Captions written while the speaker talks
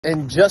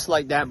And just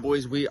like that,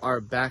 boys, we are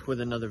back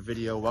with another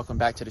video. Welcome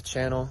back to the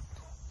channel.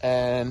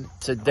 And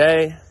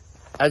today,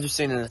 as you've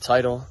seen in the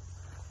title,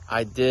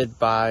 I did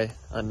buy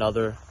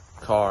another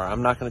car.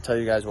 I'm not going to tell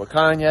you guys what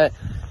kind yet.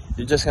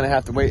 You're just going to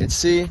have to wait and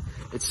see.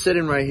 It's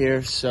sitting right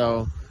here.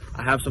 So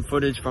I have some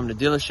footage from the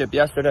dealership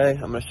yesterday.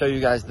 I'm going to show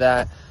you guys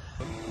that.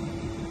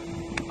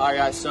 All right,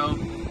 guys. So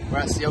we're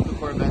at Ciocca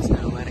Corvettes in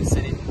Atlantic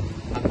City.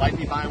 I might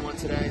be buying one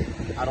today.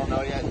 I don't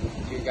know yet.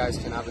 You guys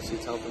can obviously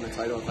tell from the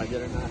title if I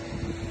did or not.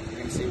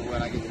 See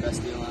what I get the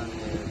best deal on,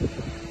 and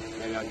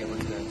maybe I'll get one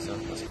today. So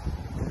let's go.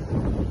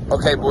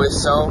 Okay,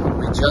 boys, so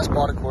we just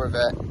bought a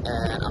Corvette,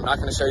 and I'm not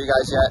going to show you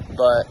guys yet,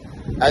 but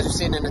as you've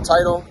seen in the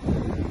title,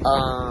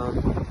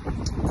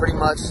 pretty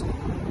much,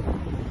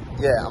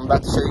 yeah, I'm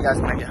about to show you guys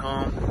when I get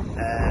home.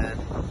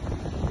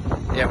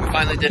 And yeah, we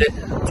finally did it.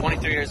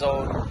 23 years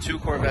old, 2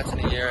 Corvettes in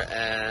a year,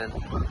 and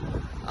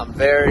I'm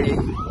very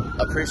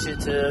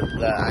appreciative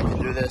that I can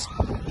do this.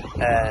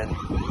 And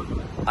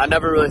I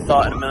never really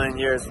thought in a million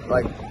years,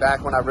 like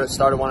back when I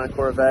started wanting a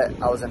Corvette,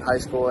 I was in high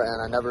school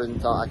and I never even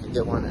thought I could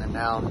get one, and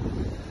now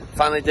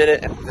finally did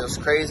it and it feels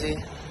crazy.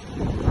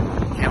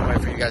 Can't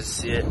wait for you guys to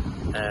see it.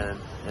 And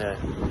yeah,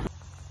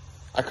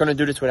 I couldn't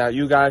do this without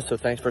you guys, so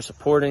thanks for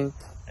supporting.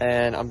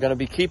 And I'm gonna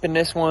be keeping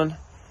this one,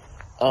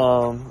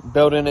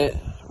 building it,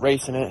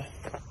 racing it.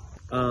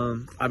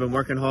 I've been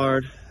working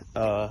hard.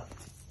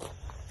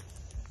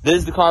 This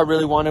is the car I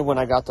really wanted when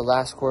I got the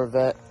last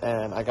Corvette,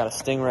 and I got a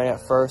Stingray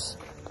at first.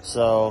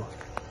 So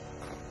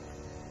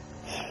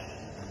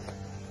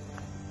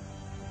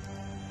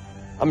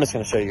I'm just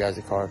going to show you guys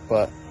the car,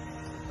 but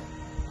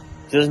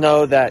just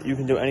know that you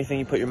can do anything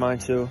you put your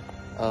mind to.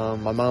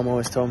 My mom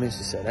always told me,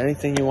 she said,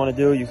 anything you want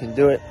to do, you can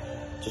do it.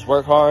 Just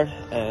work hard,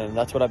 and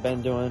that's what I've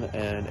been doing,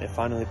 and it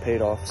finally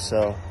paid off.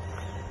 So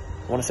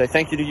I want to say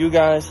thank you to you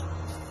guys.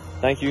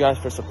 Thank you guys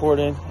for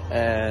supporting,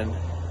 and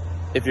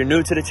if you're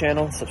new to the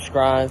channel,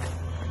 subscribe.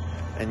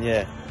 And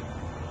yeah,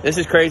 this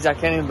is crazy. I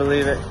can't even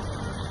believe it.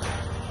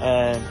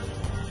 And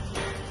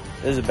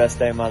this is the best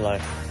day of my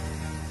life.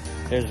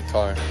 Here's the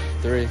car.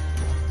 3,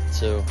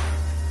 2,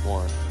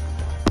 1.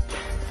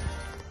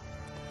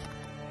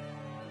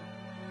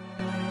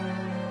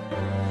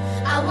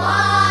 I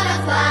wanna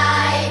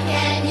fly,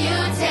 can you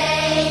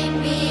take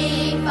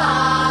me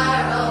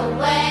far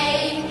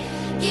away?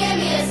 Give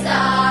me a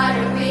star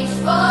to reach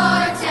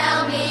for,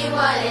 tell me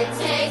what it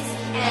takes,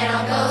 and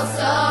I'll go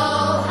so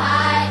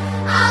high,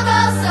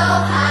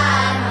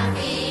 my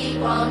feet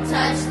won't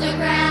touch the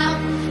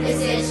ground.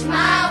 Just hitch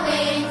my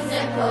wings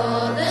and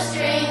pull the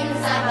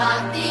strings. I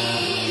bought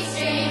these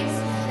strings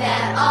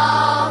that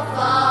all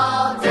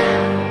fall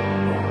down.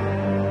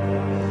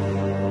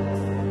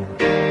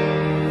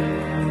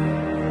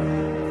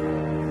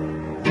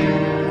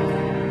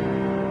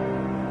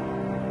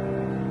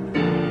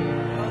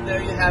 Well,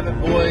 there you have it,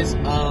 boys.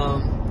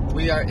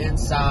 We are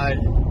inside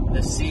the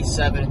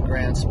C7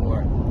 Grand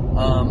Sport.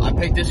 I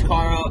picked this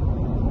car up.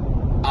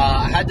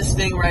 I had the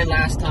Stingray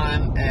last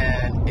time,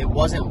 and it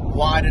wasn't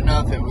wide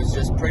enough. It was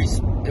just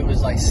it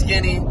was like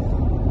skinny,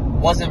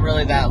 wasn't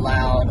really that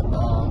loud.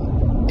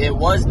 It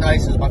was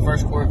nice. It was my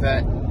first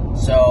Corvette,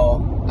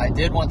 so I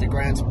did want the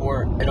Grand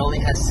Sport. It only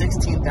has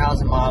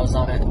 16,000 miles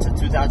on it. It's a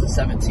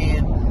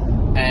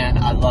 2017, and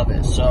I love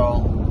it. So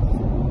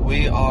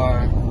we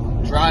are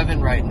driving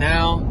right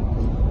now.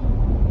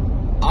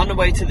 On the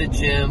way to the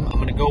gym, I'm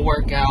gonna go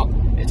work out.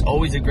 It's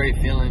always a great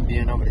feeling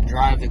being able to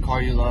drive the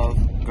car you love,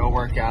 go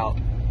work out,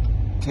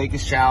 take a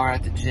shower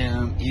at the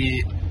gym,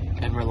 eat,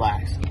 and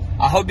relax.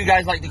 I hope you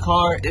guys like the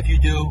car. If you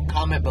do,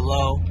 comment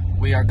below.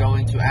 We are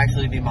going to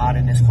actually be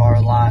modding this car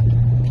a lot.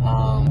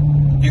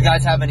 If you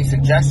guys have any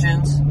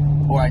suggestions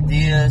or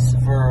ideas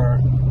for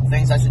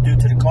things I should do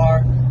to the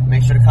car,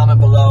 make sure to comment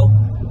below.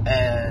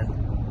 And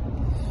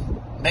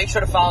make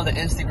sure to follow the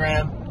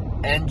Instagram,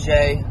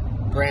 NJ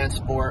Grand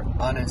Sport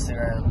on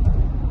Instagram.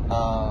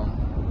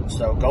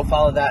 So go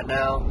follow that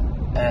now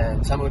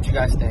and tell me what you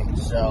guys think.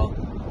 So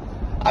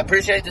I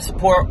appreciate the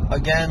support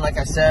again, like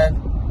I said,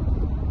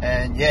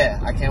 and yeah,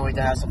 I can't wait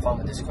to have some fun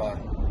with this car.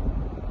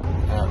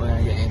 Alright, we're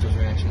gonna get Angel's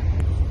reaction.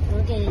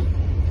 Okay.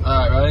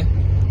 Alright, ready?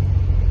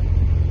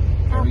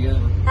 Here we go.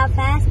 How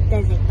fast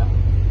does it go?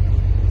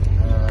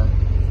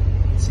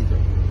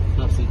 Secret.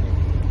 Not secret.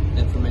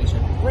 Information.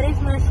 What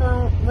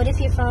if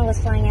your phone was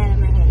flying out of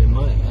my head? It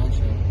might,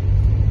 actually.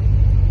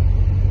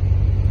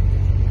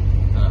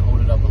 Alright,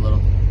 hold it up a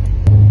little.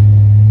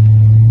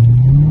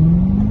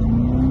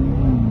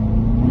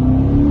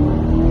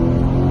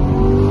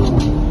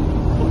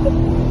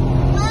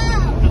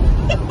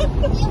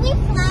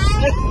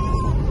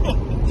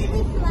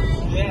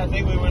 Yeah, I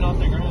think we went off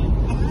the ground.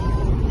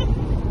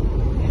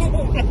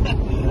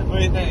 What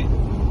do you think?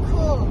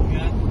 Cool.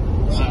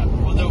 Yeah?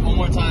 We'll do it one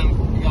more time.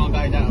 We're going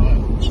back that way.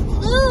 It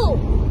flew!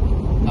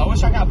 I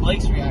wish I got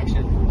Blake's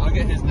reaction. I'll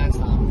get his next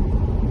time.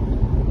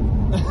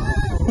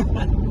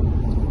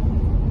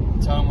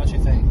 Tell him what you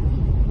think.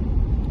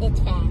 It's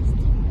fast.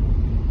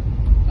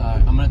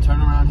 Alright, I'm going to turn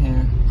around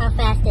here. How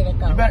fast did it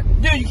go?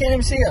 Dude, you can't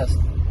even see us.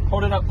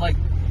 Hold it up like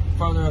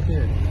farther up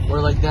here. Or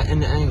like that in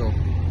the angle.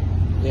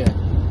 Yeah.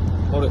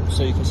 Hold it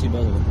so you can see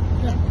both of them.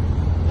 Yeah.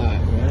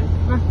 Alright, ready?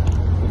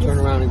 We'll turn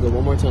around and go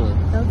one more time.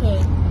 Okay.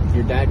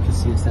 Your dad can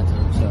see us that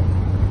time, so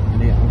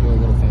I'll go a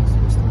little faster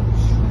this time.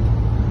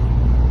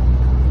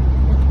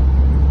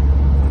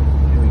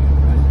 Here we go,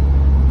 ready?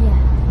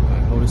 Yeah.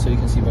 Alright, hold it so you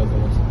can see both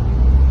of us.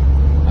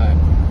 Alright.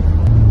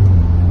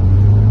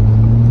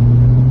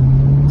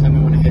 Tell me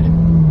when to hit it.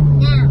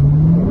 Now.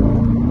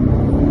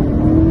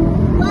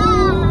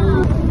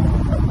 Wow.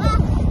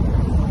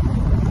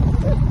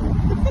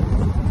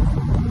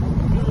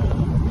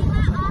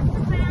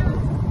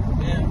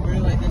 Yeah, we're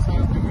like this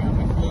off the ground.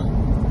 We float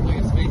like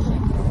a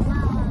spaceship.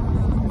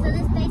 So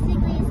this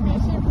basically is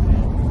spaceship.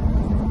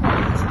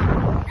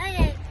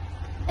 Okay.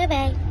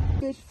 Bye-bye.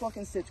 Fish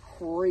fucking sits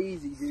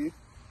crazy, dude.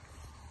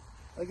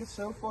 Like, it's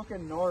so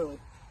fucking gnarly.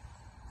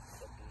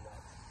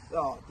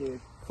 Oh, dude.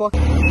 Fuck.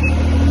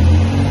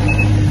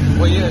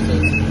 What year is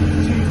this?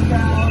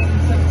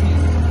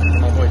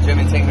 2017. My boy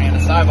Jimmy take me in a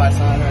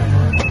side-by-side right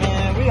now.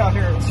 Man, we out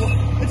here.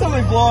 It's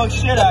only vlog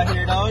shit out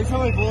here, dog. It's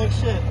only vlog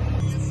shit.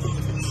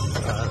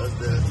 Let's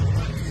do it.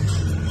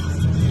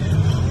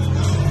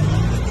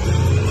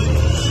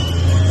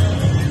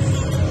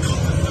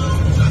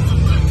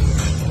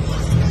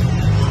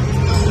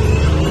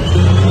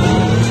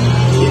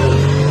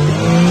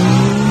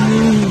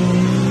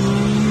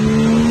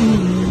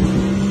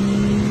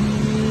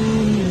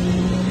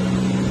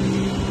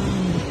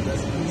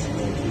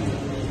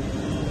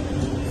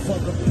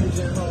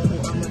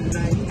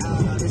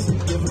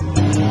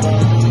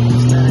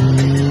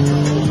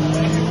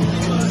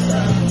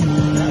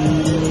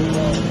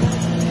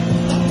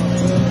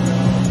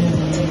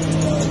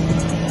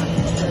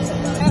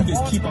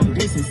 Keep on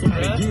dissing, so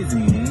they get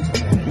me.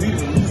 We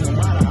the reason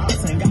why the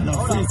ops ain't got no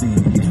fizzy.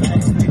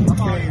 Facts make me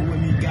pray when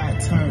he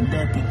got turned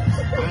up. I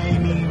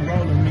ain't even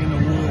rolling in the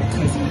wood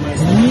cause he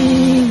was.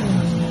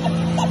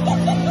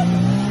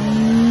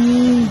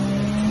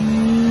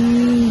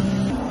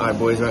 Alright,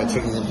 boys, we're at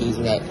Chickens and Peas.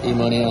 We got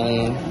E-Money on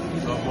in.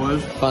 What's up,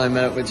 boys? Finally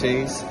met up with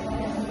Cheese.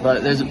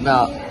 But there's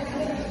about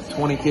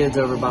 20 kids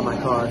over by my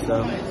car,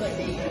 so.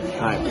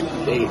 Alright,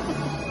 8.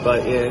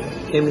 But yeah,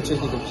 came to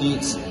Chickens and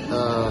Pete's.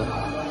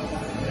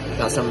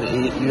 Got something to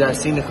eat. You guys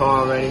seen the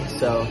car already,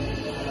 so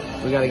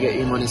we gotta get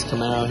E-Money's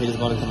Camaro. He just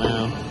bought a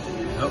Camaro.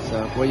 Yep.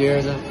 So, what year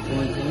is it?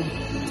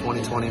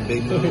 2020,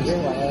 big moves.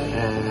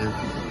 And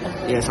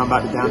yeah, so I'm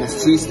about to down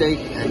this cheesesteak,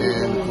 and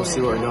then we'll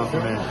see what we're doing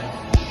from there.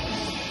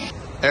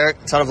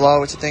 Eric, tell the vlog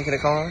what you think of the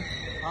car.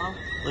 Huh?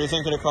 What do you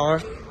think of the car? I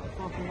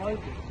fucking like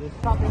it. Just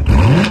stop it.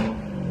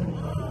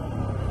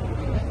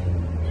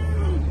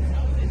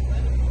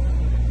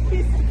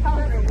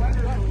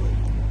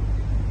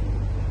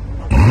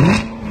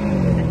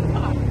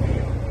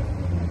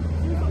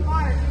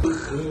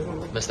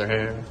 Mr.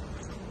 Hair.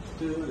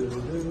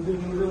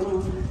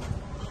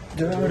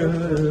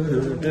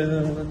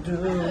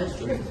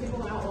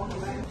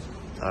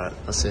 Alright,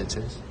 let's see it,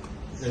 Chase.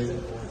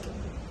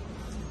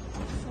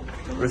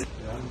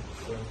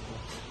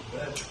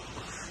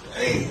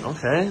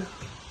 Okay.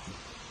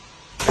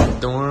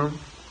 Dorm.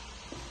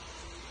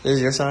 This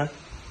is your side?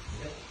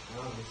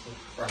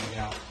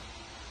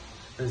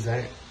 Is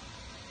that?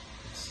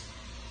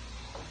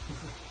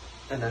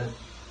 And then.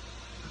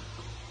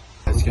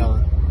 Let's go.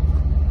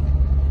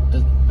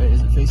 Wait,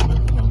 is it facing me?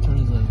 No, turn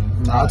his light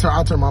on. Nah,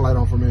 I'll turn my light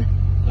on for me.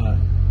 Alright.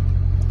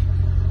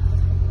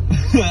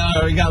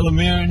 Alright, we got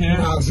Lemire in here. You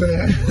know what I'm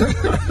saying?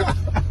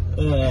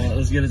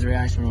 Let's get his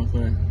reaction real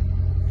quick.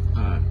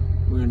 Alright,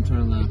 we're gonna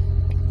turn left.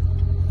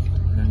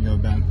 And then go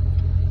back.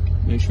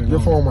 Make sure Your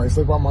phone might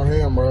slip out my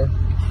hand, bro. Alright.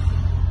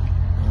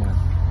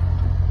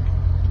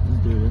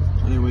 Let's do this.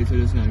 I didn't wait till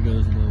this guy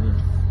goes a little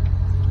bit.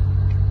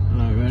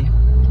 Alright, ready?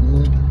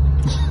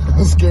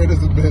 I'm scared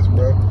as a bitch,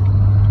 bro.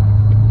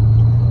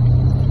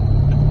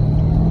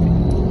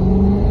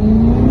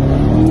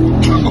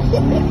 Oh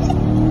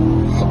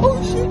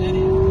shit!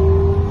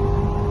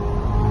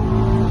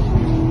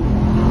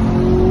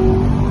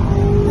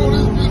 Bro,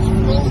 this bitch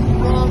floats,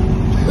 bro.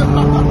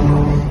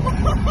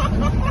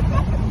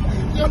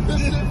 Yo,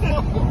 this shit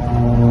floats.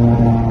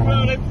 Bro,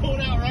 they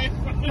pulled out right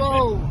from me.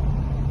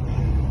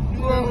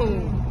 Bro.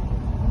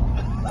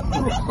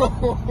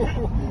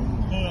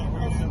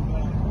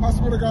 I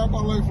swear to God, my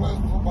leg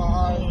flashed before my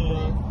eyes,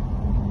 bro.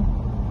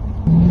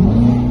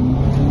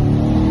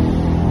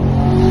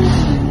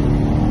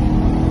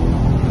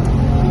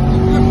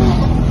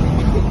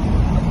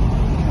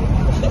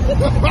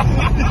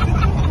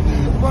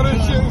 Bro,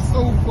 this shit is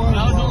so funny.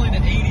 That was bro. only the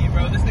 80,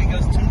 bro. This thing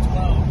goes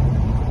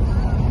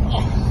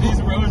 212.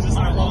 These roads just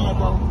aren't long,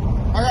 bro.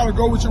 I gotta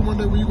go with you one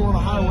day when you go on the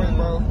highway,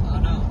 bro. I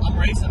know. I'm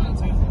racing on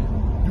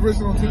Tuesday. You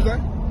racing on Tuesday?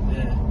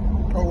 Yeah.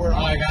 Oh, where?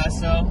 Alright, guys,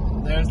 so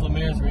there's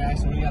Lemire's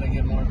reaction. We gotta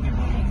get more people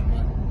on this,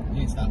 but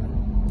you ain't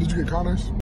stopping. Did you get Connors?